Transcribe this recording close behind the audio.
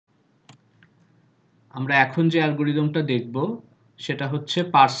আমরা এখন যে অ্যালগরিদমটা দেখব সেটা হচ্ছে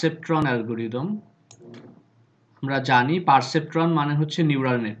পারসেপ্ট্রন অ্যালগরিদম। আমরা জানি পারসেপ্ট্রন মানে হচ্ছে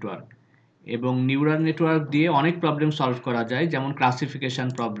নিউরাল নেটওয়ার্ক, এবং নিউরাল নেটওয়ার্ক দিয়ে অনেক প্রবলেম সলভ করা যায়, যেমন ক্লাসিফিকেশন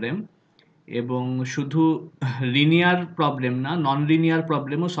প্রবলেম, এবং শুধু লিনিয়ার প্রবলেম না, নন লিনিয়ার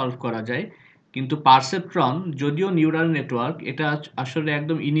প্রবলেমও সলভ করা যায়। কিন্তু পারসেপ্ট্রন যদিও নিউরাল নেটওয়ার্ক, এটা আসলে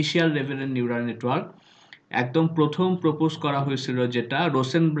একদম ইনিশিয়াল লেভেলের নিউরাল নেটওয়ার্ক। একদম প্রথম প্রপোজ করা হয়েছিল, যেটা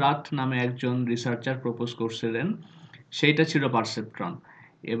রোসেনব্লাথ নামে একজন রিসার্চার প্রপোজ করছিলেন, সেইটা ছিল পারসেপ্ট্রন।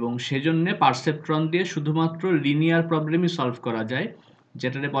 এবং সেজন্য পারসেপ্ট্রন দিয়ে শুধুমাত্র লিনিয়ার প্রবলেমই সলভ করা যায়,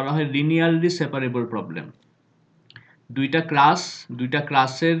 যেটাতে বলা হয় লিনিয়ারলি সেপারেবল প্রবলেম। দুইটা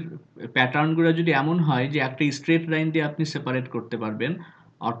ক্লাসের প্যাটার্নগুলো যদি এমন হয় যে একটা স্ট্রেট লাইন দিয়ে আপনি সেপারেট করতে পারবেন,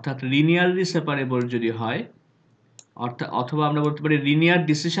 অর্থাৎ লিনিয়ারলি সেপারেবল যদি হয়, অর্থাৎ অথবা আমরা বলতে পারি লিনিয়ার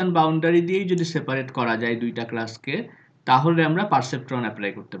ডিসিশন বাউন্ডারি দিয়েই যদি সেপারেট করা যায় দুইটা ক্লাসকে, তাহলে আমরা পারসেপ্ট্রন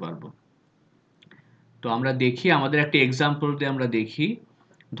অ্যাপ্লাই করতে পারবো। তো আমরা দেখি, আমাদের একটা এক্সাম্পল দিয়ে আমরা দেখি।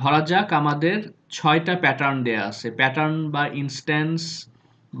 ধরা যাক আমাদের 6টা প্যাটার্ন দেয়া আছে, প্যাটার্ন বা ইনস্ট্যান্স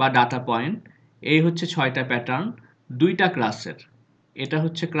বা ডাটা পয়েন্ট। এই হচ্ছে 6টা প্যাটার্ন দুইটা ক্লাসের। এটা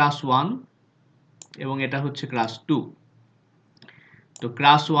হচ্ছে ক্লাস 1 এবং এটা হচ্ছে ক্লাস 2। তো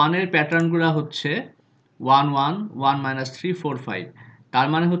ক্লাস 1 এর প্যাটার্নগুলো হচ্ছে 1 1 1 -3 4 5। তার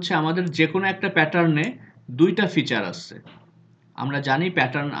মানে হচ্ছে আমাদের যে কোনো একটা প্যাটার্নে দুইটা ফিচার আছে। আমরা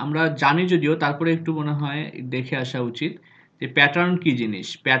জানি যদিও, তারপরে একটু মনে হয় দেখে আসা উচিত যে প্যাটার্ন কি জিনিস।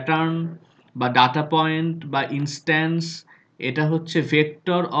 প্যাটার্ন বা ডাটা পয়েন্ট বা ইনস্ট্যান্স, এটা হচ্ছে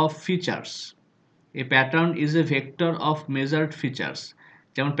vector of features. A pattern is a vector of measured features.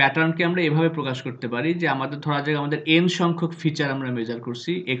 যেমন প্যাটার্নকে আমরা এভাবে প্রকাশ করতে পারি যে আমাদের ধরা যাক আমাদের n সংখ্যক ফিচার আমরা মেজার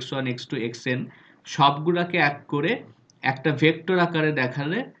করছি, x1 x2 xn, সবগুলাকে এক করে একটা ভেক্টর আকারে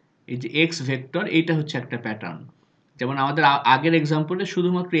দেখালে এই যে x ভেক্টর, এইটা হচ্ছে একটা প্যাটার্ন। যেমন আমাদের আগের এক্সাম্পলে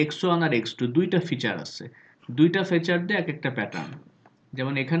শুধুমাত্র x1 আর x2 দুইটা ফিচার আছে, দুইটা ফিচার দিয়ে এক একটা প্যাটার্ন।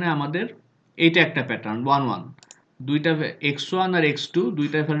 যেমন এখানে আমাদের এইটা একটা প্যাটার্ন 1 1, দুইটা x1 আর x2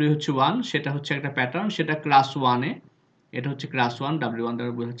 দুইটার ভ্যালু হচ্ছে 1, সেটা হচ্ছে একটা প্যাটার্ন, সেটা ক্লাস 1 এ। এটা হচ্ছে ক্লাস 1, w1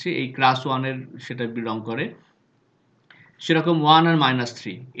 দ্বারা বোঝাচ্ছি, এই ক্লাস 1 এর সেটা বিলং করে। সেরকম 1 আর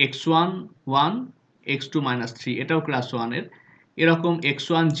 -3, x1 1 x2 -3, এটাও ক্লাস 1 এর। এরকম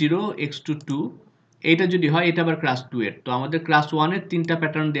x1 0 x2 2, এইটা যদি হয় এটা আবার ক্লাস 2 এর। তো আমাদের ক্লাস 1 এর তিনটা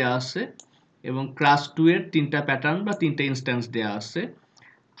প্যাটার্ন দেওয়া আছে এবং ক্লাস 2 এর তিনটা প্যাটার্ন বা তিনটা ইনস্ট্যান্স দেওয়া আছে।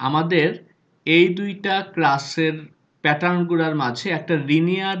 আমাদের এই দুইটা ক্লাসের প্যাটার্নগুলোর মাঝে একটা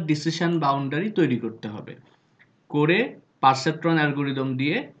লিনিয়ার ডিসিশন বাউন্ডারি তৈরি করতে হবে, করে পারসেপ্ট্রন অ্যালগরিদম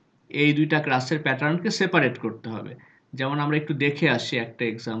দিয়ে এই দুইটা ক্লাসের প্যাটার্নকে সেপারেট করতে হবে। যেমন আমরা একটু দেখে আসি একটা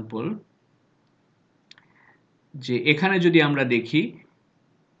এক্সাম্পল, যে এখানে যদি আমরা দেখি,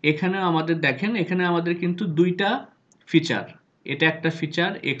 এখানে আমাদের দেখেন, এখানে আমাদের কিন্তু দুইটা ফিচার, এটা একটা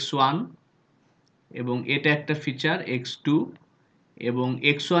ফিচার x1 এবং এটা একটা ফিচার x2, এবং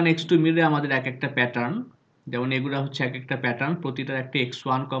x1 x2 মিলে আমাদের এক একটা প্যাটার্ন। যেমন এগুলো হচ্ছে এক একটা প্যাটার্ন, প্রতিটার একটা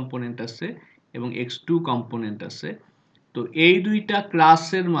x1 কম্পোনেন্ট আছে এবং x2 কম্পোনেন্ট আছে। তো এই দুইটা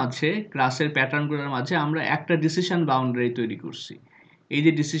ক্লাসের মাঝে, ক্লাসের প্যাটার্নগুলোর মাঝে আমরা একটা ডিসিশন বাউন্ডারি তৈরি করছি। এই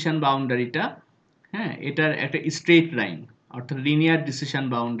যে ডিসিশন বাউন্ডারিটা, হ্যাঁ, এটার একটা স্ট্রেট লাইন, অর্থাৎ লিনিয়ার ডিসিশন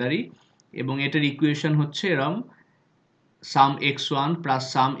বাউন্ডারি, এবং এটার ইকুয়েশন হচ্ছে এরম, সাম x1 প্লাস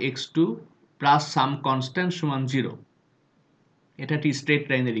সাম x2 প্লাস সাম কনস্ট্যান্ট সমান 0। এটা একটি স্ট্রেট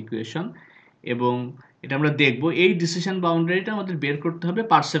লাইনের ইকুয়েশন, এবং এটা আমরা দেখব এই ডিসিশন বাউন্ডারিটা আমাদের বের করতে হবে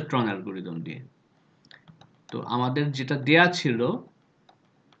পারসেপ্ট্রন অ্যালগরিদম দিয়ে। তো আমাদের যেটা দেয়া ছিল,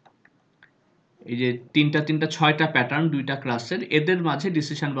 এই যে তিনটা 6টা প্যাটার্ন দুইটা ক্লাসের, এদের মাঝে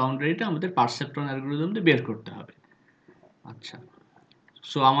ডিসিশন বাউন্ডারিটা আমাদের পারসেপ্ট্রন অ্যালগরিদম দিয়ে বের করতে হবে। আচ্ছা,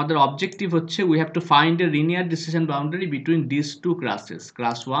 সো আমাদের অবজেক্টিভ হচ্ছে we have to find a linear decision boundary between this two classes,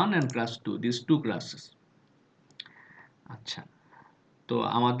 class 1 and class 2, this two classes. আচ্ছা, তো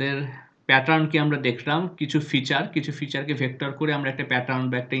আমাদের প্যাটার্নকে আমরা দেখলাম, কিছু ফিচারকে ভেক্টর করে আমরা একটা প্যাটার্ন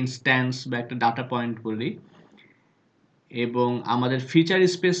বা একটা ইনস্ট্যান্স বা একটা ডাটা পয়েন্ট বলি। এবং আমাদের ফিচার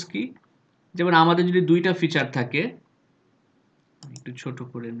স্পেস কি, যেমন আমাদের যদি দুইটা ফিচার থাকে, একটু ছোট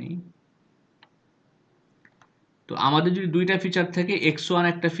করে নিই, তো আমাদের যদি দুইটা ফিচার থাকে, x1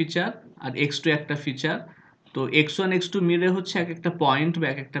 একটা ফিচার আর x2 একটা ফিচার, তো x1 x2 মিলে হচ্ছে এক একটা পয়েন্ট বা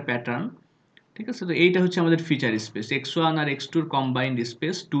এক একটা প্যাটার্ন। ঠিক আছে, তো এইটা হচ্ছে আমাদের ফিচার স্পেস, x1 আর x2 এর কম্বাইন্ড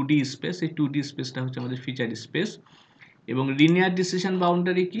স্পেস, 2D স্পেস। এই 2D স্পেসটা হচ্ছে আমাদের ফিচার স্পেস। এবং লিনিয়ার ডিসিশন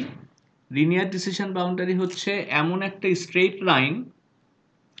বাউন্ডারি কি? লিনিয়ার ডিসিশন বাউন্ডারি হচ্ছে এমন একটা স্ট্রেট লাইন,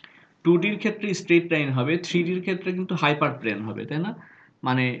 2Dর ক্ষেত্রে স্ট্রেট লাইন হবে, 3Dর ক্ষেত্রে কিন্তু হাইপার প্লেন হবে, তাই না?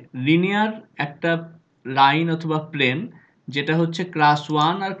 মানে লিনিয়ার একটা লাইন অথবা প্লেন, যেটা হচ্ছে ক্লাস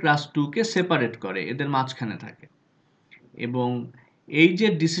 1 আর ক্লাস 2 কে সেপারেট করে, এদের মাঝখানে থাকে। এবং এই যে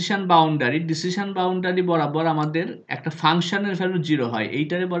ডিসিশন বাউন্ডারি বরাবর আমাদের একটা ফাংশনের ভ্যালু 0 হয়,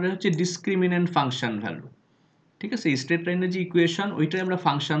 এইটারে বলা হচ্ছে ডিসক্রিমিন্যান্ট ফাংশন ভ্যালু। ঠিক আছে, স্ট্রেট লাইনের যে ইকুয়েশন ওইটাই আমরা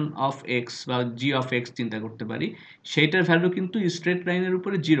ফাংশন অফ এক্স বা জি অফ এক্স চিন্তা করতে পারি, সেইটার ভ্যালু কিন্তু স্ট্রেট লাইনের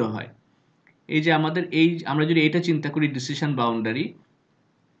উপরে 0 হয়। এই যে আমাদের আমরা যদি এটা চিন্তা করি ডিসিশন বাউন্ডারি,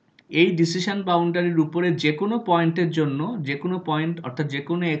 এই ডিসিশন বাউন্ডারির উপরে যে কোনো পয়েন্টের জন্য, যে কোনো পয়েন্ট অর্থাৎ যে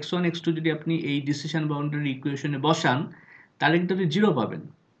কোনো x1 x2 যদি আপনি এই ডিসিশন বাউন্ডারি ইকুয়েশনে বসান, তাহলে কিন্তু আপনি 0 পাবেন।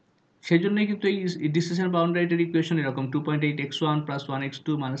 সেই জন্যই কিন্তু এই ডিসিশন বাউন্ডারিটার ইকুয়েশন এরকম 2.8x1 + 1x2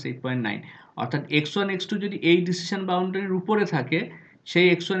 - 8.9, অর্থাৎ x1 x2 যদি এই ডিসিশন বাউন্ডারির উপরে থাকে, সেই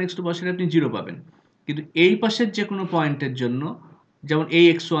x1 x2 বসালে আপনি 0 পাবেন। কিন্তু এই পাশের যে কোনো পয়েন্টের জন্য, যেমন এই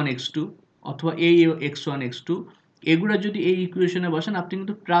x1 x2 অথবা এই x1 x2, এগুলা যদি এই ইকুয়েশনে বসান আপনি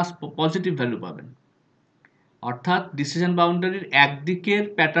কিন্তু প্লাস পজিটিভ ভ্যালু পাবেন। অর্থাৎ ডিসিশন বাউন্ডারির একদিকের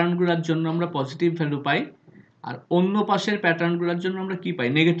প্যাটার্নগুলোর জন্য আমরা পজিটিভ ভ্যালু পাই, আর অন্য পাশের প্যাটার্নগুলোর জন্য আমরা কি পাই?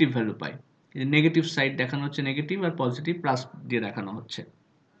 নেগেটিভ ভ্যালু পাই। নেগেটিভ সাইড দেখানো হচ্ছে নেগেটিভ, আর পজিটিভ প্লাস দিয়ে দেখানো হচ্ছে।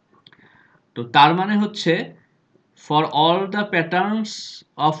 তো তার মানে হচ্ছে for all the patterns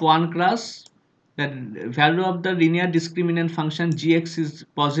of one class the value of the linear discriminant function gx is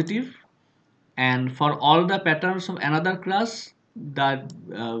positive, and for all the patterns of another class the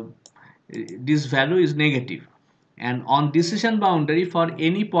this value is negative. And on decision boundary, for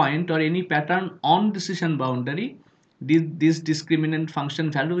any point or any pattern on decision boundary, this discriminant function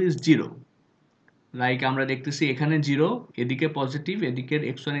value is 0. Like আমরা দেখতেছি এখানে 0, এদিকে positive, এদিকের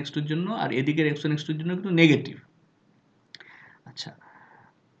x1 x2 এর জন্য, আর এদিকের x1 x2 এর জন্য কিন্তু নেগেটিভ। আচ্ছা,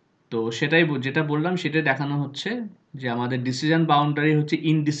 তো সেটাই যেটা বললাম সেটাই দেখানো হচ্ছে যে আমাদের ডিসিশন বাউন্ডারি হচ্ছে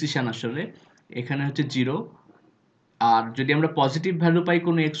ইনডিসিশন, আসলে এখানে হচ্ছে 0। আর যদি আমরা পজিটিভ ভ্যালু পাই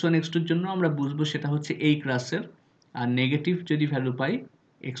কোনো x1 x2 এর জন্য, আমরা বুঝবো সেটা হচ্ছে এই ক্লাসের, আর নেগেটিভ যদি ভ্যালু পাই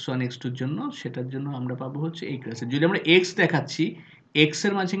x1 x2 এর জন্য, সেটার জন্য আমরা পাবো হচ্ছে এই ক্লাসের। যদি আমরা x দেখাচ্ছি, x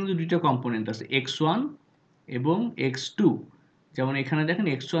এর মাঝে কিন্তু দুটো কম্পোনেন্ট আছে, x1 এবং x2। যেমন এখানে দেখেন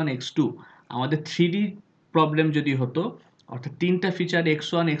x1 x2, আমাদের 3D প্রবলেম যদি হতো, অর্থাৎ তিনটা ফিচার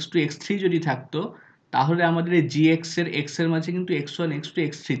x1 x2 x3 যদি থাকতো, তাহলে আমাদের এই gx এর x এর মাঝে কিন্তু x1 x2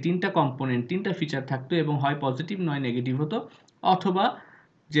 x3 তিনটা কম্পোনেন্ট, তিনটা ফিচার থাকতো, এবং হয় পজিটিভ নয় নেগেটিভ হতো, অথবা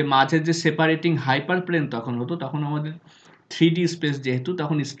যে মাঝের যে সেপারেটিং হাইপার প্লেন তখন হতো, তখন আমাদের 3D স্পেস যেহেতু,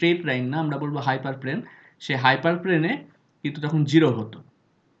 তখন স্ট্রেট লাইন না, আমরা বলবো হাইপার প্লেন, সে হাইপার প্লেনে কিন্তু তখন 0 হতো।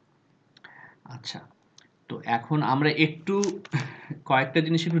 আচ্ছা, তো এখন আমরা একটু কয়েকটা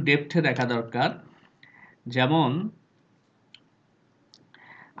জিনিস একটু ডেপথে দেখা দরকার। যেমন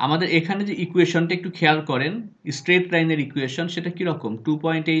আমাদের এখানে যে ইকুয়েশনটা একটু খেয়াল করেন, স্ট্রেট লাইনের ইকুয়েশন, সেটা কিরকম?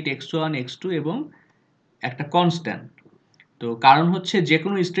 2.8x1 x2 এবং একটা কনস্ট্যান্ট। তো কারণ হচ্ছে যে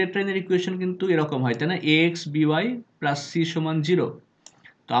কোনো স্ট্রেট লাইনের ইকুয়েশন কিন্তু এরকম হয়, তাই না? ax by + c = 0।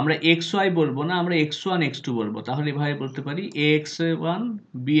 তো আমরা xy বলবো না, আমরা x1 x2 বলবো। তাহলে এভাবে বলতে পারি ax1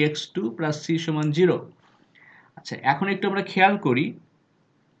 bx2 + c = 0। আচ্ছা, এখন একটু আমরা খেয়াল করি,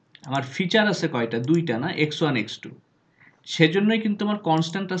 আমার ফিচার আছে কয়টা? দুইটা না, x1 x2। সেজন্যই কিন্তু আমার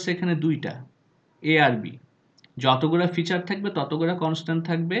কনস্ট্যান্ট আছে এখানে দুইটা, a আর b। যতগুলো ফিচার থাকবে ততগুলো কনস্ট্যান্ট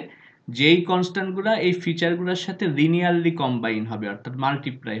থাকবে, যেই কনস্ট্যান্টগুলো এই ফিচারগুলোর সাথে লিনিয়ারলি কম্বাইন হবে, অর্থাৎ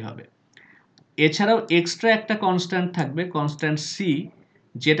মাল্টিপ্লাই হবে। এছাড়াও এক্সট্রা একটা কনস্ট্যান্ট থাকবে, কনস্ট্যান্ট c,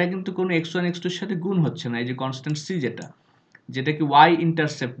 যেটা কিন্তু কোনো x1 x2 এর সাথে গুণ হচ্ছে না। এই যে কনস্ট্যান্ট c, যেটাকে y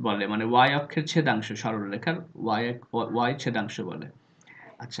ইন্টারসেপ্ট বলে, মানে y অক্ষের ছেদাংশ, সরলরেখার y ছেদাংশ বলে।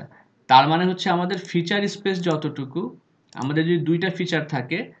 আচ্ছা, তার মানে হচ্ছে আমাদের ফিচার স্পেস যতটুকু, আমাদের যদি দুইটা ফিচার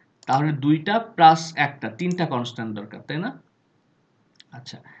থাকে, তাহলে দুইটা প্লাস একটা, তিনটা কনস্ট্যান্ট দরকার, তাই না?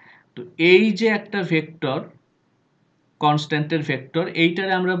 আচ্ছা, তো এই যে একটা ভেক্টর, কনস্ট্যান্টের ভেক্টর,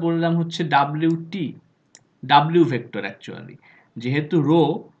 এইটারে আমরা বললাম হচ্ছে wt, w ভেক্টর অ্যাকচুয়ালি। যেহেতু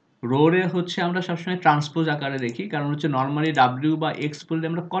রো রে হচ্ছে আমরা সবসময় ট্রান্সপোজ আকারে দেখি, কারণ হচ্ছে নর্মালি w বা x বললে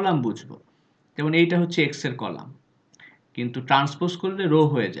আমরা কলাম বুঝবো, যেমন এইটা হচ্ছে x এর কলাম, কিন্তু ট্রান্সপোজ করলে রো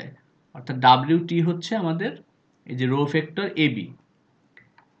হয়ে যায়। অর্থাৎ wt হচ্ছে আমাদের এই যে রো ভেক্টর ab,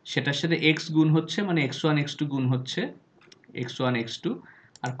 সেটার সাথে x গুণ হচ্ছে, মানে x1 x2 গুণ হচ্ছে x1 x2,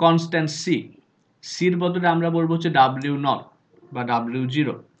 আর কনস্ট্যান্ট c, এর বদলে আমরা বলবো হচ্ছে w0 বা w0।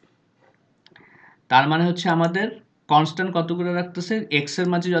 তার মানে হচ্ছে আমাদের কনস্ট্যান্ট কতগুলো রাখতেছে, x এর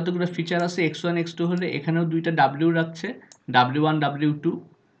মাঝে যতগুলো ফিচার আছে x1 x2 হলে এখানেও দুইটা w রাখছে, w1 w2,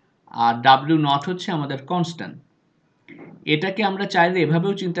 আর w0 হচ্ছে আমাদের কনস্ট্যান্ট। এটাকে আমরা চাইলে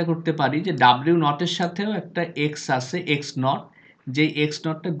এভাবেও চিন্তা করতে পারি যে w0 এর সাথেও একটা x আছে, x0, যে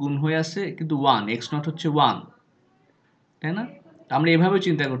x0টা গুণ হয়ে আছে কিন্তু 1, x0 হচ্ছে 1, তাই না? তো আমরা এভাবেও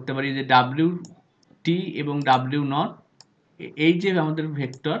চিন্তা করতে পারি যে wt এবং w0, এই যে আমাদের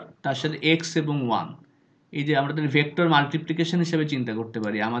ভেক্টর, তার সাথে x এবং 1, এই যে আমাদের ভেক্টর মাল্টিপ্লিকেশন হিসেবে চিন্তা করতে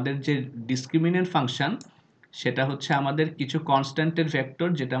পারি। আমাদের যে ডিসক্রিমিনেন্ট ফাংশন, সেটা হচ্ছে আমাদের কিছু কনস্ট্যান্টের ভেক্টর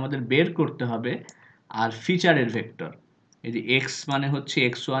যেটা আমাদের বের করতে হবে, আর ফিচারের ভেক্টর এই যে x মানে হচ্ছে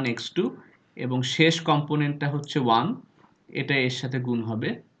x1 x2 এবং শেষ কম্পোনেন্টটা হচ্ছে 1, এটা এর সাথে গুণ হবে।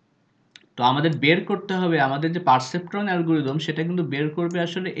 তো আমাদের বের করতে হবে আমাদের যে পারসেপ্ট্রন অ্যালগরিদম সেটা কিন্তু বের করবে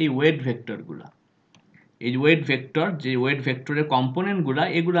আসলে এই ওয়েট ভেক্টরগুলা, এই ওয়েট ভেক্টর যে ওয়েট ভেক্টরের কম্পোনেন্টগুলা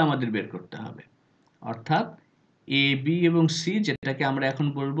এগুলো আমাদের বের করতে হবে, অর্থাৎ এ বি এবং সি যেটাকে আমরা এখন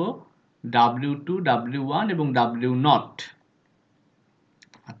বলবো W2 W1 এবং W0।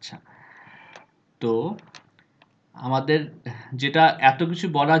 আচ্ছা, তো আমাদের যেটা এত কিছু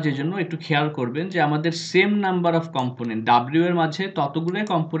বলা যে জন্য একটু খেয়াল করবেন যে আমাদের same number of component W এর মাঝে ততগুলোই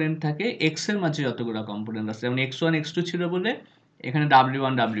কম্পোনেন্ট থাকে, X এর মাঝে যতগুলো কম্পোনেন্ট আছে, যেমন x1 x2 ছিল বলে এখানে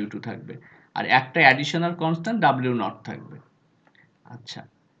W1 W2 থাকবে, আর একটা অ্যাডিশনাল কনস্ট্যান্ট W0 থাকবে। আচ্ছা,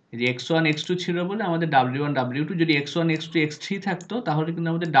 এই যে x1 x2 ছিল বলে আমাদের W1 W2, যদি x1 x2 x3 থাকতো তাহলে কিন্তু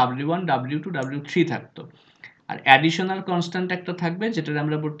আমাদের W1 W2 W3 থাকতো, আর অ্যাডিশনাল কনস্ট্যান্ট একটা থাকবে যেটা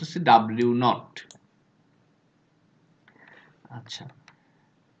আমরা বলতেছি W0। আচ্ছা,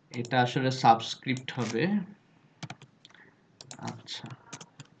 এটা আসলে সাবস্ক্রিপ্ট হবে। আচ্ছা,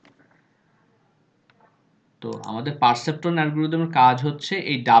 তো আমাদের পারসেপ্ট্রন অ্যালগরিদমের কাজ হচ্ছে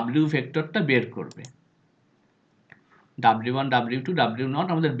এই W ভেক্টরটা বের করবে, W1 W2 W0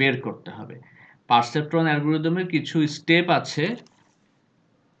 আমাদের বের করতে হবে। পারসেপ্ট্রন অ্যালগরিদমের কিছু স্টেপ আছে,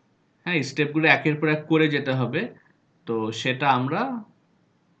 হ্যাঁ স্টেপগুলো একের পর এক করে যেতে হবে। তো সেটা আমরা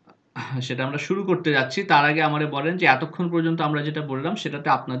শুরু করতে যাচ্ছি। তার আগে আমারে বলেন যে এতক্ষণ পর্যন্ত আমরা যেটা বললাম সেটাতে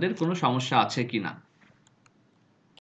আপনাদের কোনো সমস্যা আছে কিনা।